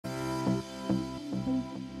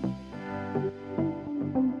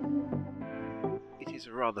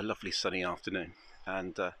rather lovely sunny afternoon,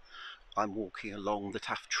 and I'm walking along the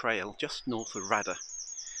Taff Trail just north of Radda.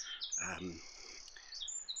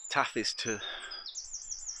 Taff is to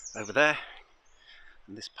over there,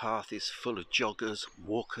 and this path is full of joggers,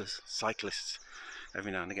 walkers, cyclists.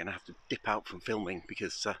 Every now and again I have to dip out from filming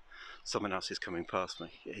because someone else is coming past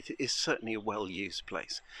me. It is certainly a well-used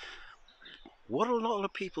place. What a lot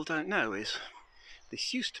of people don't know is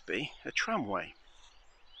this used to be a tramway.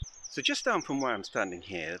 So just down from where I'm standing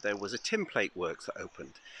here, there was a tinplate works that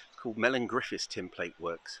opened, called Melingriffith Tinplate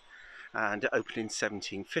Works, and it opened in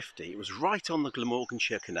 1750. It was right on the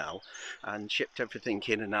Glamorganshire Canal and shipped everything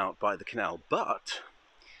in and out by the canal, but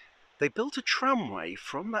they built a tramway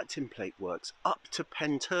from that tinplate works up to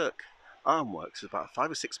Pentyrch Ironworks, about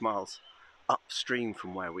 5 or 6 miles upstream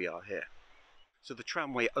from where we are here. So the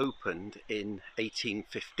tramway opened in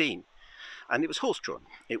 1815, and it was horse-drawn.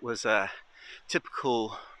 It was a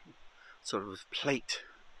typical sort of plate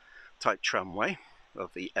type tramway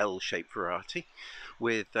of the L-shaped variety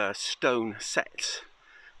with stone sets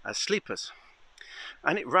as sleepers,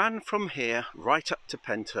 and it ran from here right up to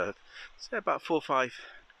Pentyrch, so about 4 or 5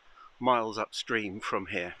 miles upstream from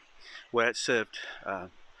here, where it served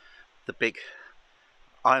the big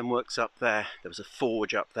ironworks up there. There was a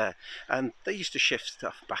forge up there, and they used to shift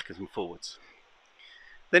stuff backwards and forwards.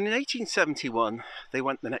 Then in 1871 they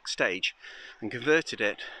went the next stage and converted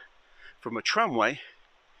it from a tramway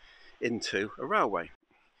into a railway.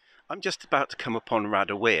 I'm just about to come upon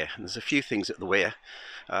Radda Weir, and there's a few things at the weir,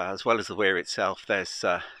 as well as the weir itself. There's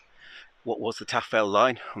what was the Taff Vale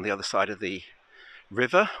line on the other side of the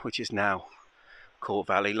river, which is now Court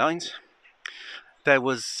Valley lines. There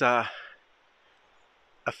was a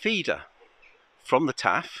feeder from the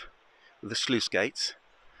Taff with the sluice gates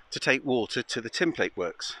to take water to the tinplate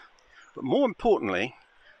works. But more importantly,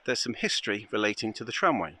 there's some history relating to the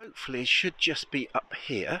tramway. Hopefully it should just be up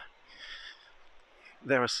here.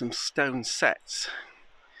 There are some stone sets,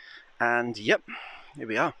 and yep, here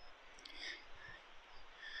we are.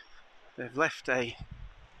 They've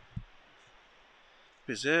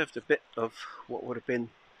preserved a bit of what would have been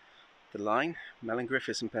the line,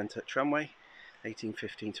 Melingriffith and Pentyrch Tramway,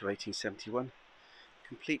 1815 to 1871,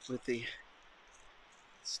 complete with the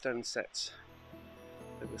stone sets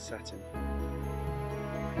that were sat in.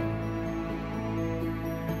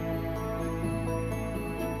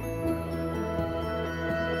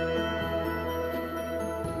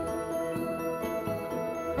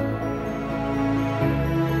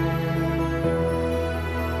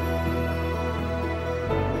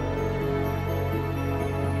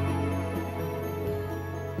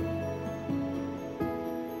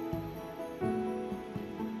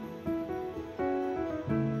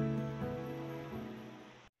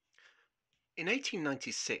 In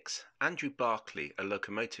 1896, Andrew Barclay, a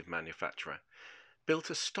locomotive manufacturer,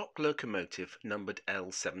 built a stock locomotive numbered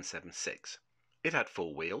L776. It had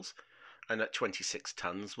 4 wheels, and at 26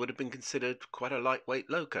 tons would have been considered quite a lightweight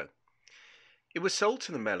loco. It was sold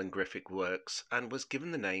to the Melingriffith Works and was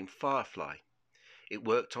given the name Firefly. It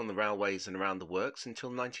worked on the railways and around the works until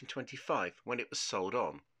 1925, when it was sold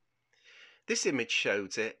on. This image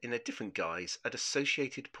shows it in a different guise at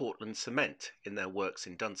Associated Portland Cement in their works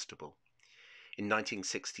in Dunstable. In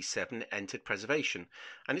 1967 it entered preservation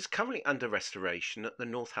and is currently under restoration at the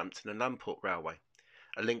Northampton and Lamport Railway.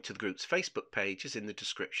 A link to the group's Facebook page is in the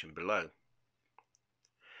description below.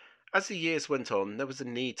 As the years went on, there was a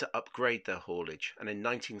need to upgrade their haulage, and in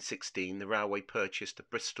 1916 the railway purchased a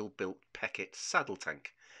Bristol-built Peckett saddle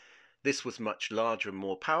tank. This was much larger and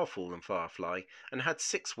more powerful than Firefly and had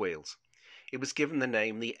 6 wheels. It was given the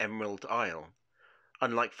name the Emerald Isle.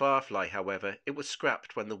 Unlike Firefly, however, it was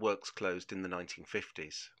scrapped when the works closed in the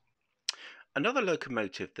 1950s. Another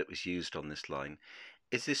locomotive that was used on this line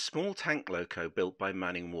is this small tank loco built by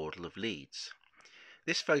Manning Wardle of Leeds.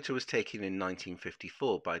 This photo was taken in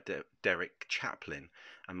 1954 by Derek Chaplin,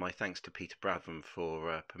 and my thanks to Peter Bradham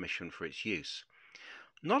for permission for its use.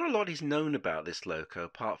 Not a lot is known about this loco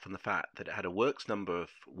apart from the fact that it had a works number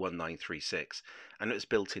of 1936 and it was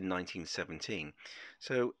built in 1917.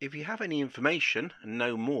 So if you have any information and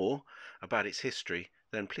know more about its history,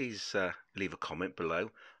 then please leave a comment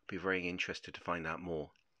below. I'd be very interested to find out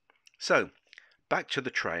more. So, back to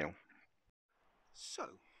the trail. So,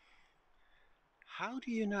 how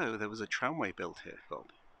do you know there was a tramway built here,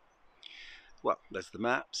 Bob? Well, there's the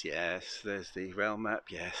maps, yes, there's the rail map,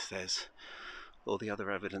 yes, there's all the other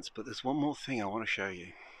evidence, but there's one more thing I want to show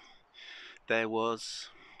you. There was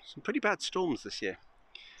some pretty bad storms this year,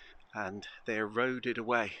 and they eroded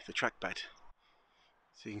away the track bed.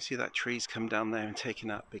 So you can see that tree's come down there and taken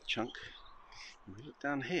out a big chunk. When we look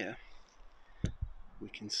down here, we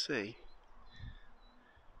can see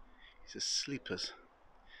These are sleepers.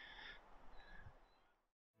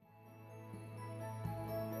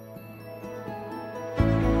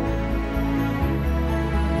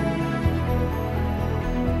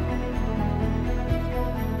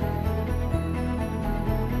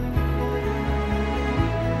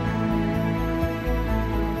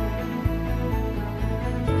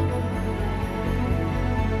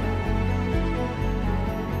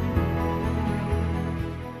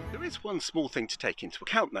 One small thing to take into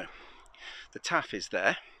account though. The Taff is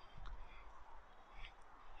there,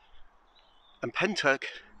 and Pentyrch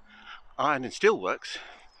Iron and Steel Works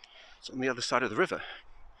is on the other side of the river.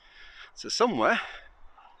 So somewhere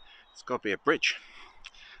there's got to be a bridge.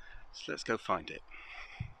 So let's go find it.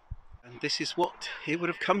 And this is what he would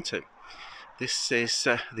have come to. This is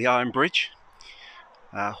the Iron Bridge.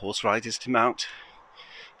 Horse riders to mount.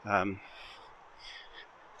 And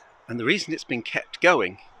the reason it's been kept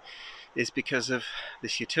going is because of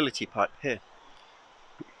this utility pipe here.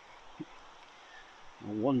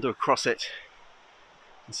 I'll wander across it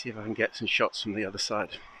and see if I can get some shots from the other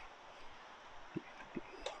side.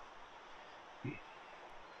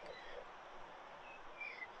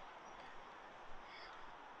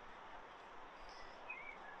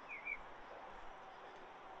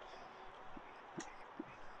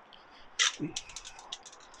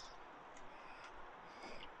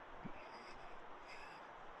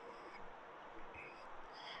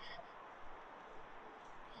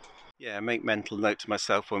 Yeah, make mental note to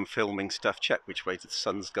myself when filming stuff, check which way the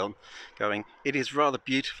sun's going. It is rather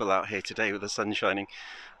beautiful out here today with the sun shining,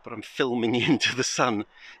 but I'm filming into the sun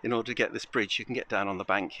in order to get this bridge. You can get down on the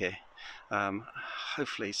bank here.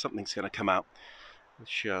 Hopefully something's going to come out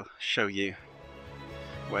which will show you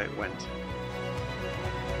where it went.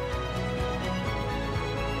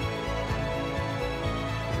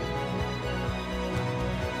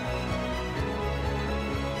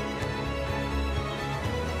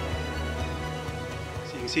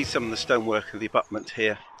 See some of the stonework of the abutment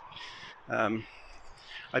here.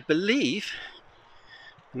 I believe,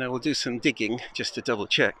 and I will do some digging just to double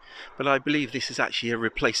check, but I believe this is actually a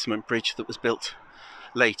replacement bridge that was built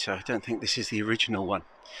later. I don't think this is the original one.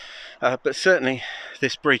 But certainly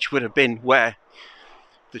this bridge would have been where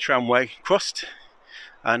the tramway crossed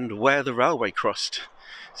and where the railway crossed.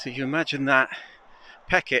 So you imagine that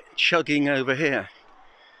packet chugging over here,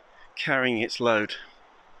 carrying its load.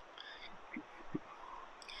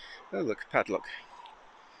 Oh look, padlock.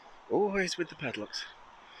 Always with the padlocks.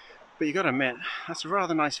 But you got to admit, that's a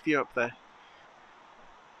rather nice view up there.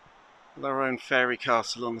 With our own fairy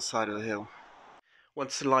castle on the side of the hill.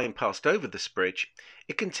 Once the line passed over this bridge,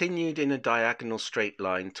 it continued in a diagonal straight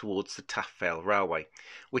line towards the Taff Vale Railway,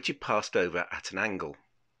 which it passed over at an angle.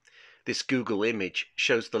 This Google image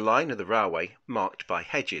shows the line of the railway marked by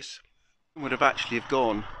hedges. It would have actually have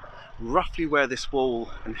gone roughly where this wall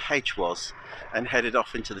and hedge was and headed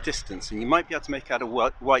off into the distance, and you might be able to make out a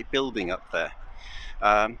white building up there.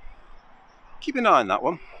 Keep an eye on that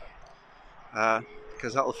one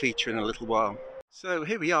because that will feature in a little while. So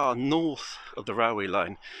here we are north of the railway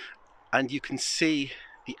line, and you can see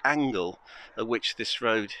the angle at which this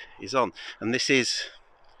road is on, and this is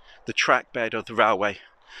the track bed of the railway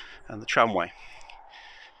and the tramway.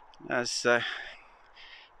 As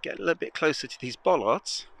get a little bit closer to these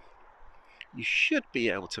bollards, you should be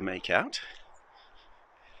able to make out.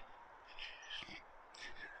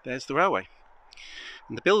 There's the railway.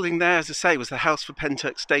 And the building there, as I say, was the house for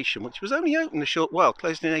Pentyrch Station, which was only open a short while,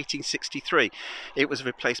 closed in 1863. It was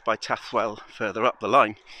replaced by Taff Vale further up the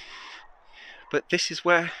line. But this is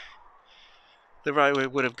where the railway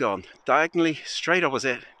would have gone, diagonally straight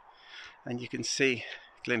opposite, and you can see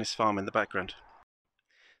Glynis Farm in the background.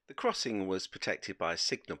 The crossing was protected by a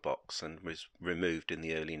signal box and was removed in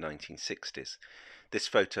the early 1960s. This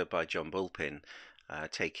photo by John Bulpin,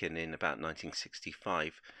 taken in about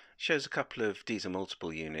 1965, shows a couple of diesel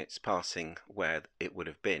multiple units passing where it would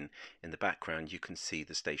have been. In the background you can see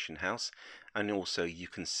the station house, and also you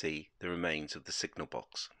can see the remains of the signal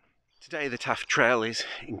box. Today the Taff Trail is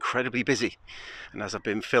incredibly busy, and as I've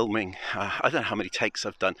been filming, I don't know how many takes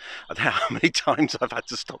I've done, I don't know how many times I've had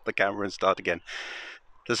to stop the camera and start again.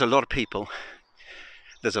 There's a lot of people,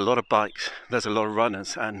 there's a lot of bikes, there's a lot of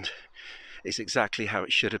runners, and it's exactly how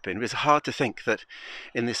it should have been. It's hard to think that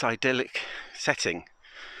in this idyllic setting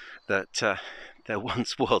that there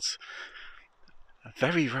once was a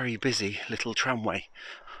very, very busy little tramway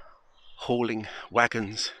hauling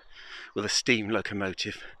wagons with a steam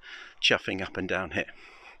locomotive chuffing up and down here.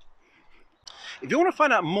 If you want to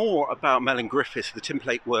find out more about Melingriffith, the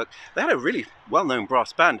tinplate work, they had a really well-known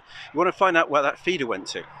brass band. You want to find out where that feeder went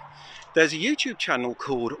to. There's a YouTube channel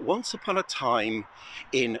called Once Upon a Time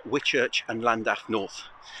in Whitchurch and Llandaff North,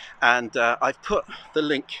 and I've put the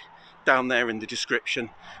link down there in the description.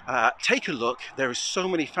 Take a look. There are so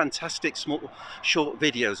many fantastic small short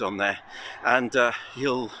videos on there, and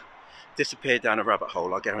you'll disappear down a rabbit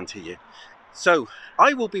hole, I guarantee you. So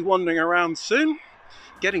I will be wandering around soon,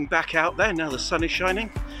 getting back out there now the sun is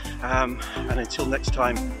shining, and until next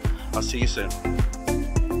time, I'll see you soon.